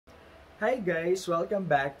Hi guys! Welcome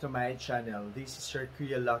back to my channel. This is your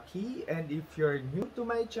Kuya Lucky, and if you're new to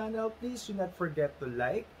my channel, please do not forget to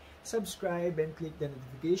like, subscribe, and click the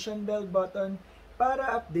notification bell button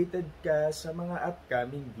para updated ka sa mga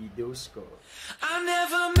upcoming videos ko. I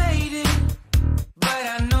never made it, but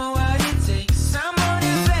I know what it takes. I'm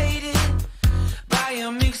motivated by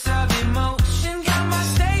a mix of emotion. Got my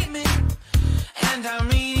statement, and I'm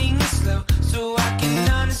reading it slow so I can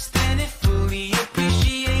understand it fully.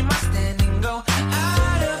 Appreciate my stand and go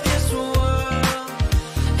out of this world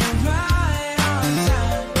and right on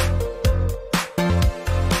time.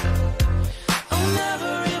 Oh,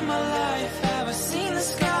 never in my life have I seen the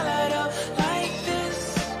sky light up like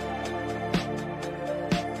this.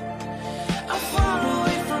 I'm far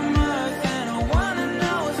away from Earth and I wanna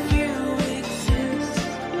know if you exist.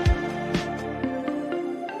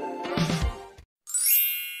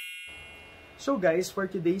 So guys, for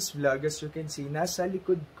today's vlog, as you can see, nasa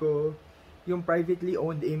likod ko yung privately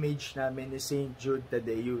owned image namin ni Saint Jude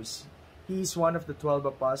Thaddeus. He is one of the 12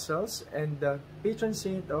 apostles and the patron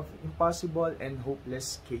saint of impossible and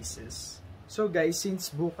hopeless cases. So guys, since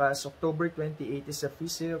bukas, October 28 is a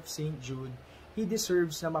feast day of Saint Jude, he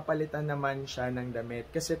deserves na mapalitan naman siya ng damit.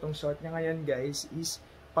 Kasi itong suot niya ngayon guys is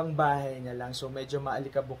pangbahay niya lang. So medyo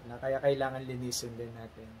maalikabok na, kaya kailangan linisin din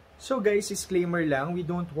natin. So guys, disclaimer lang, we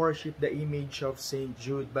don't worship the image of Saint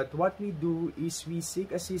Jude. But what we do is we seek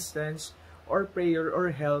assistance or prayer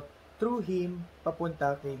or help through him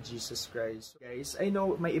papunta kay Jesus Christ. Guys, I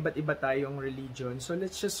know may iba't iba tayong religion. So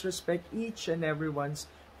let's just respect each and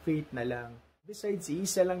everyone's faith na lang. Besides,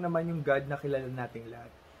 isa lang naman yung God na kilala nating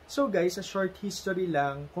lahat. So guys, a short history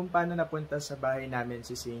lang kung paano napunta sa bahay namin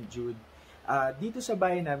si Saint Jude. Dito sa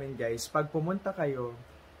bahay namin guys, pag pumunta kayo,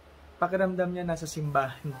 pakiramdam niya nasa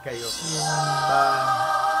simbahan kayo.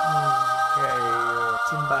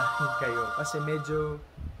 Simbahan kayo. Kasi medyo,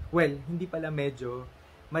 well, hindi pala medyo,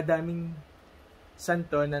 madaming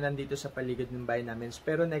santo na nandito sa paligid ng bahay namin.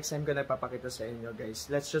 Pero next time ko napapakita sa inyo guys.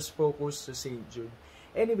 Let's just focus to Saint Jude.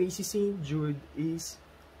 Anyway, si Saint Jude is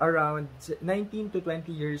around 19 to 20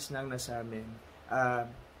 years nang nasa amin.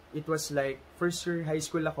 It was like, first year high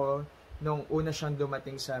school ako, nung una siyang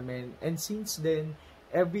dumating sa amin. And since then,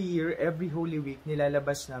 every year, every Holy Week,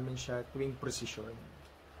 nilalabas namin siya tuwing prosesyon.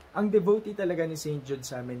 Ang devotee talaga ni Saint Jude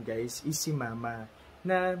sa amin, guys, is si Mama.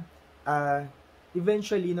 Na,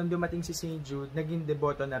 eventually, nung dumating si Saint Jude, naging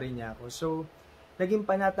deboto na rin niya ako. So, naging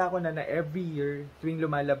panata ko na every year, tuwing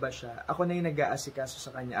lumalabas siya, ako na yung nag-aasikaso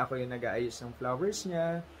sa kanya. Ako yung nag-aayos ng flowers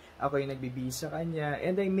niya. Ako yung nagbibihis sa kanya.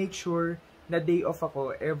 And I make sure na day off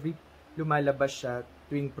ako every lumalabas siya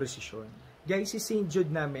tuwing prosesyon. Guys, si Saint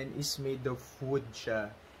Jude namin is made of wood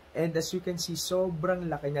siya. And as you can see, sobrang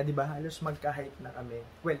laki niya. Diba? Halos magka-height na kami.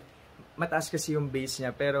 Well, mataas kasi yung base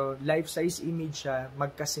niya. Pero life-size image siya.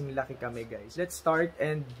 Magkasing laki kami, guys. Let's start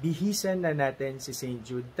and bihisan na natin si Saint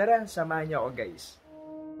Jude. Tara, samahan niyo ako, guys.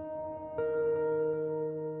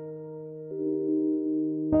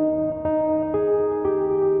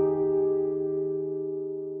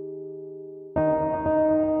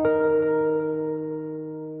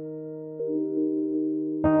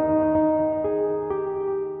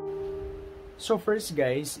 So first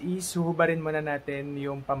guys, isuhubarin muna natin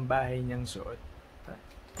yung pambahay niyang suot.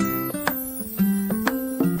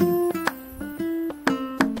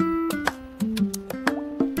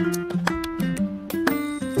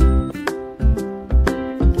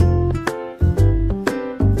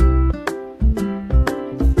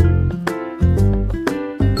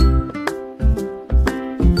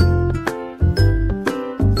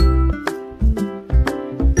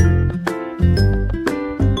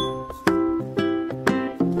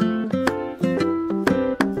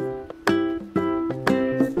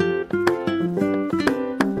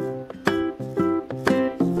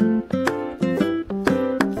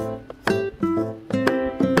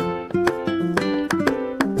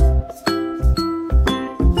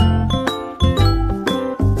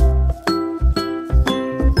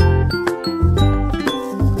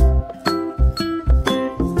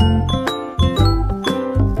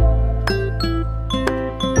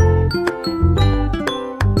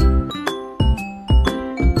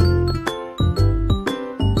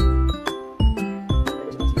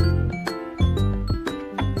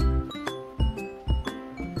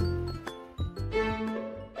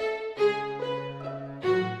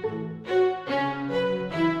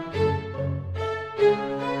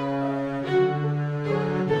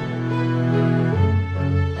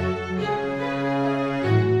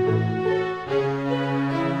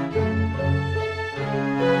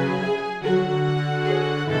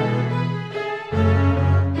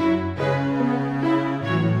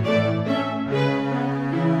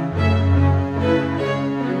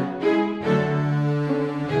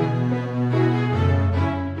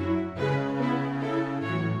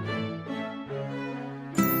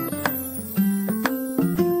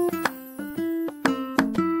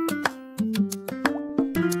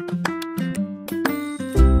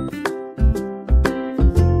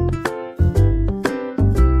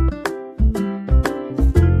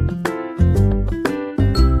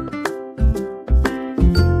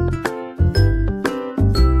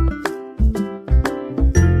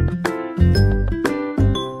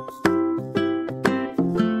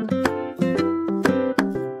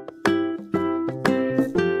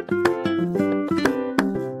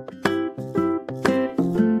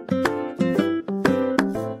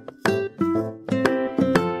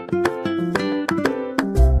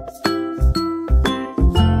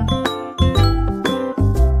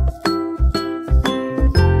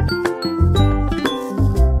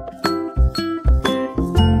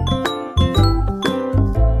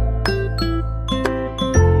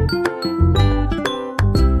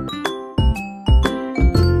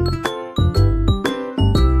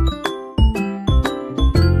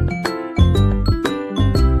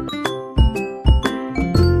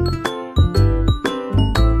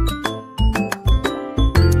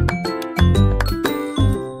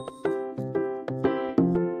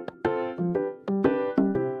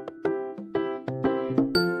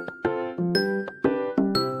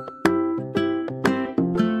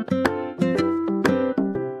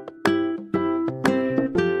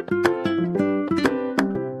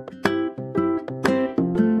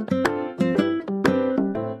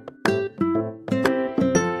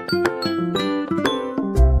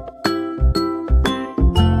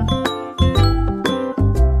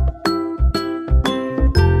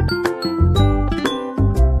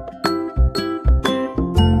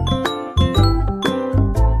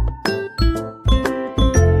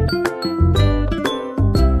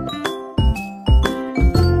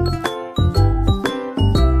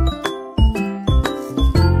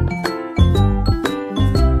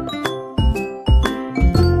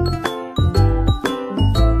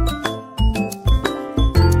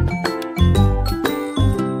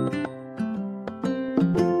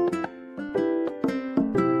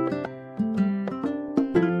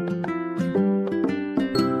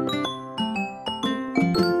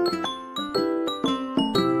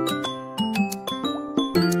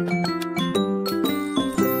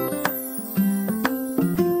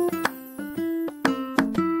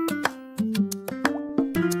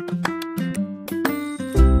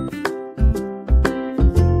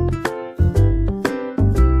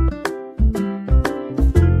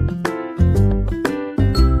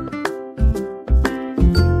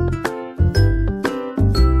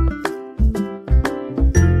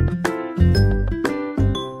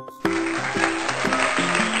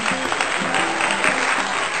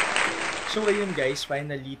 So ayun guys,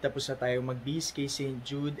 finally tapos na tayo magbihis kay Saint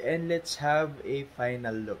Jude and let's have a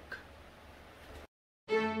final look.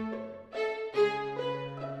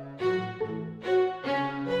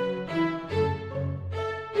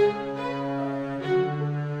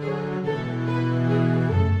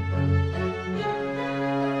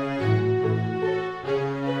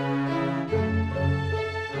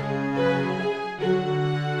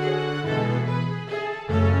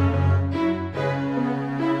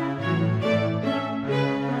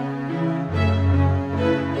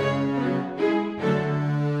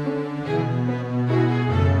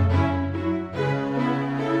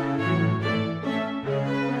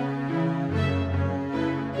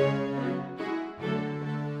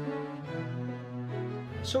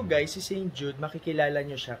 So guys, si Saint Jude, makikilala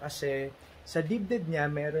nyo siya kasi sa dibdib niya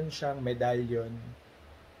meron siyang medallion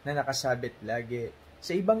na nakasabit lagi.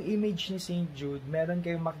 Sa ibang image ni Saint Jude, meron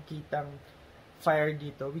kayong makikitang fire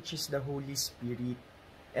dito which is the Holy Spirit.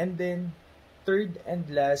 And then, third and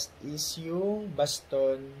last is yung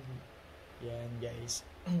baston. Yan guys.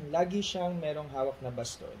 Lagi siyang merong hawak na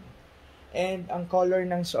baston. And ang color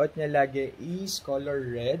ng suot niya lagi is color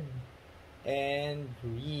red and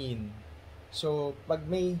green. So, pag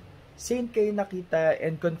may saint kayo nakita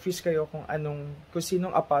and confused kayo kung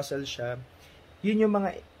sinong apostle siya, yun yung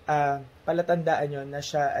mga palatandaan nyo na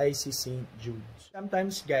siya ay si Saint Jude.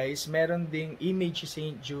 Sometimes guys, meron ding image si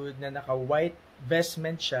Saint Jude na naka-white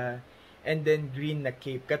vestment siya and then green na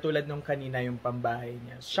cape, katulad nung kanina yung pambahay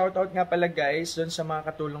niya. Shoutout nga pala guys doon sa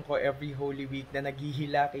mga katulong ko every Holy Week na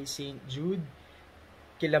naghihila kay Saint Jude,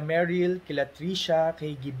 kila Meryl, kila Trisha,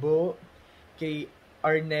 kay Gibo, kay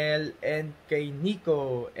Arnel, and kay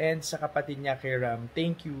Nico, and sa kapatid niya kay Ram.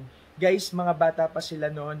 Thank you. Guys, mga bata pa sila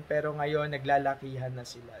noon, pero ngayon naglalakihan na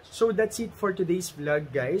sila. So that's it for today's vlog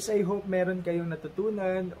guys. I hope meron kayong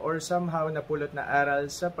natutunan or somehow napulot na aral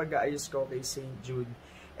sa pag-aayos ko kay Saint Jude.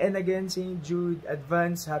 And again, Saint Jude,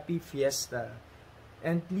 advance happy fiesta.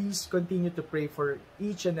 And please continue to pray for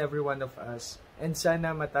each and every one of us. And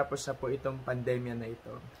sana matapos na po itong pandemya na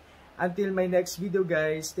ito. Until my next video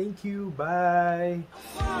guys, thank you, bye!